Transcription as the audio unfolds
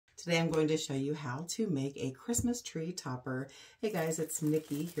Today I'm going to show you how to make a Christmas tree topper. Hey guys, it's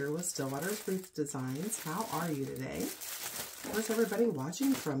Nikki here with Stillwater's Wreath Designs. How are you today? Where's everybody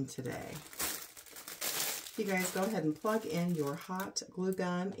watching from today? You guys go ahead and plug in your hot glue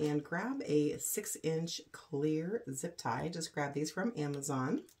gun and grab a 6-inch clear zip tie. Just grab these from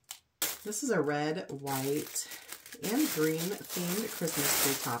Amazon. This is a red, white, and green themed Christmas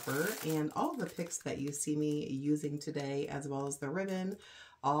tree topper, and all the picks that you see me using today, as well as the ribbon,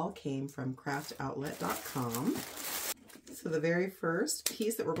 all came from craftoutlet.com. So the very first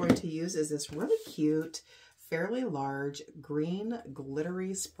piece that we're going to use is this really cute, fairly large green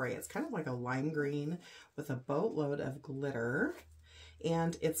glittery spray. It's kind of like a lime green with a boatload of glitter,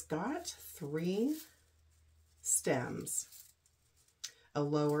 and it's got 3 stems, a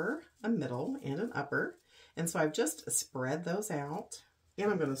lower, a middle, and an upper. And so I've just spread those out, and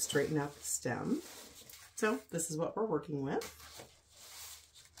I'm going to straighten out the stem. So this is what we're working with.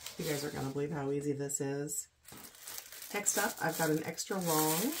 You guys aren't going to believe how easy this is. Next up, I've got an extra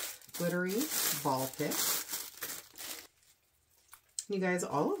long glittery ball pick. You guys,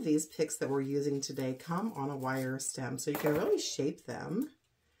 all of these picks that we're using today come on a wire stem, so you can really shape them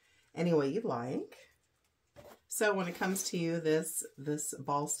any way you like. So when it comes to you, this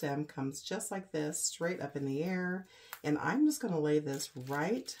ball stem comes just like this, straight up in the air, and I'm just going to lay this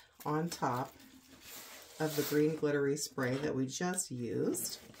right on top of the green glittery spray that we just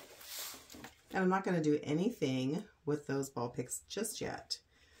used. And I'm not going to do anything with those ball picks just yet.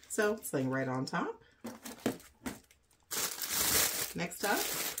 So it's laying right on top. Next up,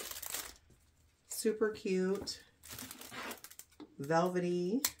 super cute,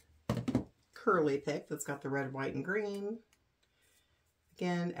 velvety, curly pick that's got the red, white, and green.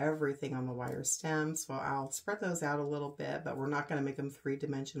 Again, everything on the wire stem, so I'll spread those out a little bit, but we're not going to make them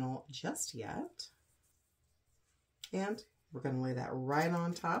 3-dimensional just yet. And we're going to lay that right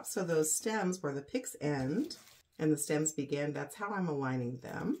on top. So those stems where the picks end and the stems begin, that's how I'm aligning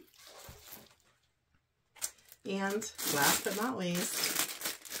them. And last but not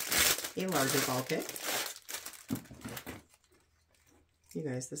least, a larger ball pick. You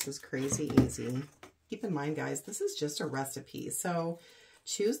guys, this is crazy easy. Keep in mind, guys, this is just a recipe. So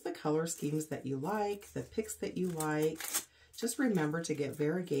choose the color schemes that you like, the picks that you like. Just remember to get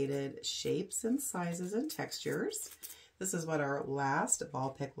variegated shapes and sizes and textures. This is what our last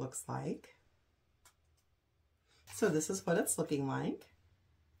ball pick looks like. So this is what it's looking like.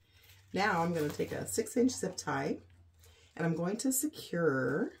 Now I'm going to take a 6-inch zip tie, and I'm going to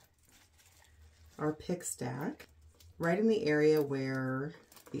secure our pick stack right in the area where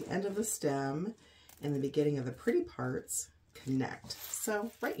the end of the stem and the beginning of the pretty parts connect.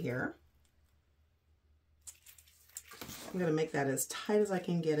 So right here, I'm going to make that as tight as I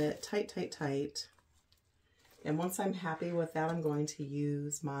can get it, tight, tight, tight. And once I'm happy with that, I'm going to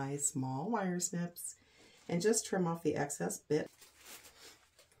use my small wire snips and just trim off the excess bit.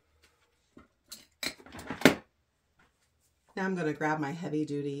 Now I'm going to grab my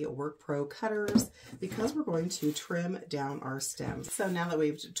heavy-duty Work Pro cutters because we're going to trim down our stems. So now that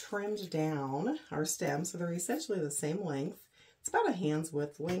we've trimmed down our stems, so they're essentially the same length, it's about a hand's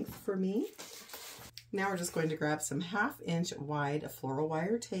width length for me. Now we're just going to grab some 1/2-inch wide floral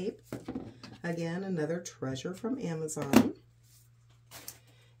wire tape. Again, another treasure from Amazon.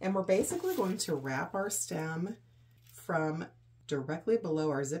 And we're basically going to wrap our stem from directly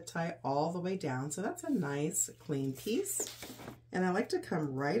below our zip tie all the way down. So that's a nice clean piece. And I like to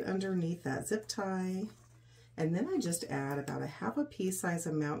come right underneath that zip tie. And then I just add about a 1/2 pea size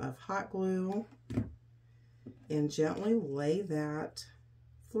amount of hot glue and gently lay that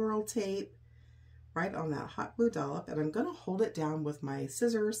floral tape right on that hot glue dollop, and I'm going to hold it down with my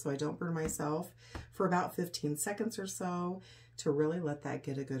scissors so I don't burn myself for about 15 seconds or so to really let that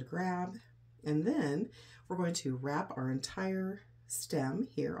get a good grab. And then we're going to wrap our entire stem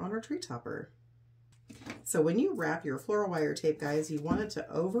here on our tree topper. So when you wrap your floral wire tape, guys, you want it to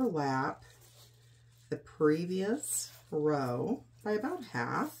overlap the previous row by about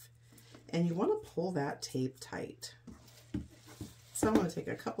half, and you want to pull that tape tight. So I'm going to take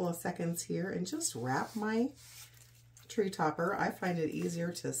a couple of seconds here and just wrap my tree topper. I find it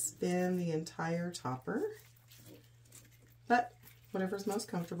easier to spin the entire topper, but whatever's most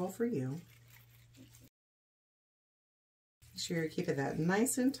comfortable for you. Make sure you're keeping that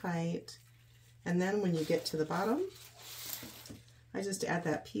nice and tight. And then when you get to the bottom, I just add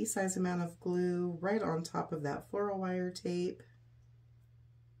that pea-sized amount of glue right on top of that floral wire tape.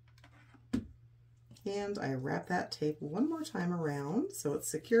 And I wrap that tape one more time around so it's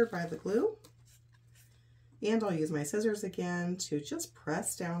secured by the glue. And I'll use my scissors again to just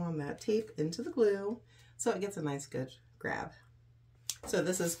press down on that tape into the glue so it gets a nice good grab. So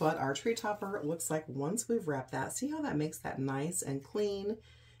this is what our tree topper looks like once we've wrapped that. See how that makes that nice and clean?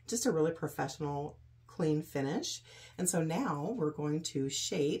 Just a really professional, clean finish. And so now we're going to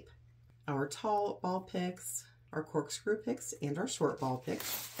shape our tall ball picks, our corkscrew picks, and our short ball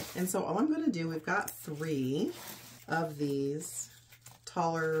picks. And so all I'm going to do, we've got 3 of these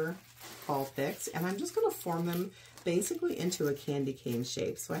taller ball picks, and I'm just going to form them basically into a candy cane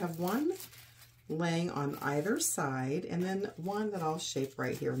shape. So I have one laying on either side, and then one that I'll shape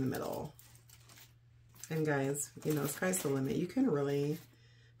right here in the middle. And guys, you know, sky's the limit. You can really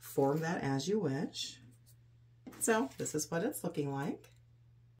form that as you wish. So this is what it's looking like.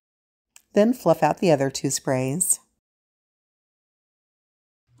 Then fluff out the other 2 sprays.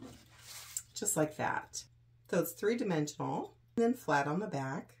 Just like that. So it's 3-dimensional, and then flat on the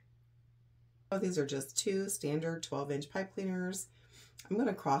back. So these are just 2 standard 12-inch pipe cleaners. I'm going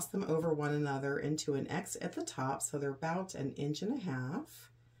to cross them over one another into an X at the top, so they're about 1.5 inches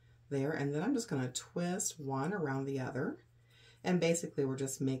there, and then I'm just going to twist one around the other, and basically we're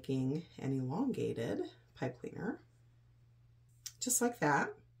just making an elongated pipe cleaner, just like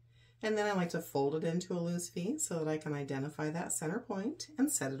that. And then I like to fold it into a loose V so that I can identify that center point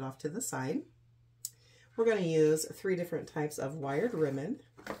and set it off to the side. We're going to use 3 different types of wired ribbon.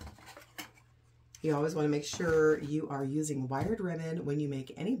 You always want to make sure you are using wired ribbon when you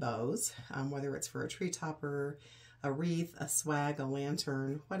make any bows, whether it's for a tree topper, a wreath, a swag, a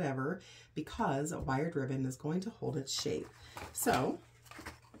lantern, whatever, because wired ribbon is going to hold its shape. So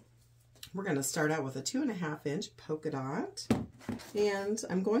we're going to start out with a 2.5-inch polka dot, and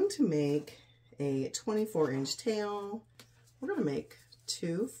I'm going to make a 24-inch tail. We're going to make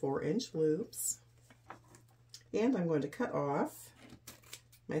 2 4-inch loops, and I'm going to cut off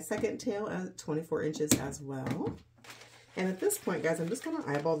my second tail at 24 inches as well. And at this point, guys, I'm just going to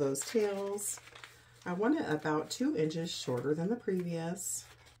eyeball those tails. I want it about 2 inches shorter than the previous.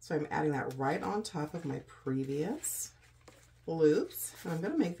 So I'm adding that right on top of my previous loops. And I'm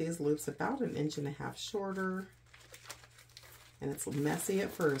going to make these loops about 1.5 inches shorter. And it's messy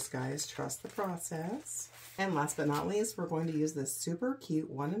at first, guys. Trust the process. And last but not least, we're going to use this super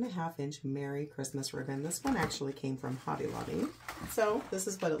cute 1.5-inch Merry Christmas ribbon. This one actually came from Hobby Lobby. So this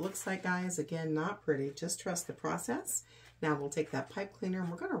is what it looks like, guys. Again, not pretty. Just trust the process. Now we'll take that pipe cleaner and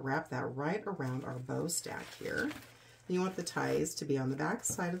we're going to wrap that right around our bow stack here. And you want the ties to be on the back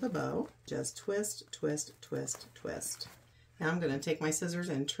side of the bow. Just twist, twist, twist, twist. Now I'm going to take my scissors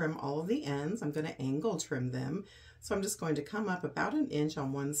and trim all of the ends. I'm going to angle trim them. So I'm just going to come up about 1 inch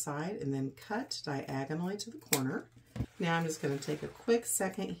on one side and then cut diagonally to the corner. Now I'm just going to take a quick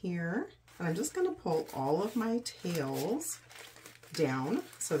second here, and I'm just going to pull all of my tails down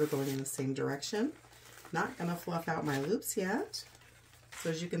so they're going in the same direction. Not going to fluff out my loops yet. So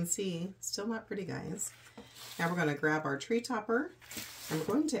as you can see, still not pretty, guys. Now we're going to grab our tree topper, and we're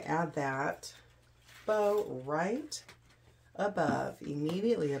going to add that bow right above,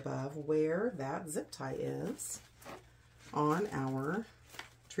 immediately above where that zip tie is on our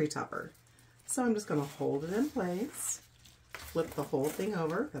tree topper. So I'm just going to hold it in place, flip the whole thing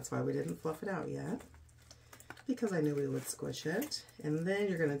over. That's why we didn't fluff it out yet, because I knew we would squish it. And then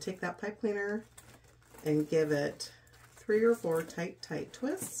you're going to take that pipe cleaner and give it 3 or 4 tight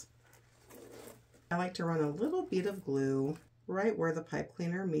twists. I like to run a little bead of glue right where the pipe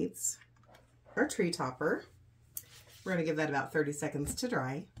cleaner meets our tree topper. We're going to give that about 30 seconds to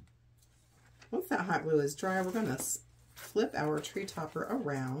dry. Once that hot glue is dry, we're going to flip our tree topper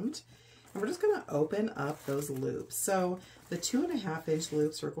around, and we're just going to open up those loops. So the 2.5-inch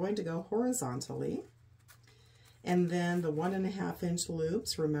loops are going to go horizontally, and then the 1.5-inch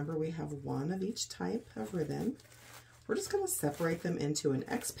loops, remember we have 1 of each type of ribbon. We're just going to separate them into an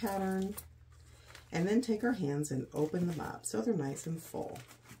X pattern, and then take our hands and open them up so they're nice and full.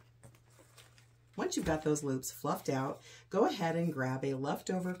 Once you've got those loops fluffed out, go ahead and grab a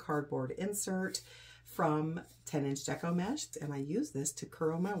leftover cardboard insert from 10-inch deco mesh, and I use this to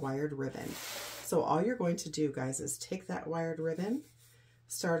curl my wired ribbon. So all you're going to do, guys, is take that wired ribbon,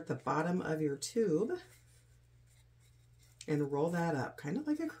 start at the bottom of your tube, and roll that up, kind of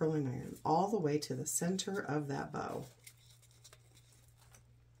like a curling iron, all the way to the center of that bow.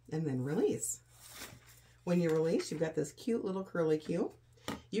 And then release. When you release, you've got this cute little curly cue.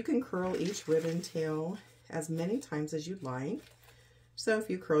 You can curl each ribbon tail as many times as you'd like. So if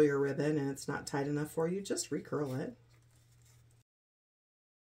you curl your ribbon and it's not tight enough for you, just recurl it.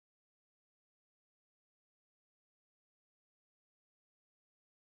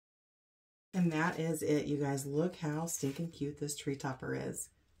 And that is it, you guys. Look how stinking cute this tree topper is.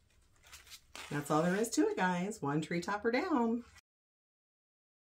 That's all there is to it, guys. One tree topper down.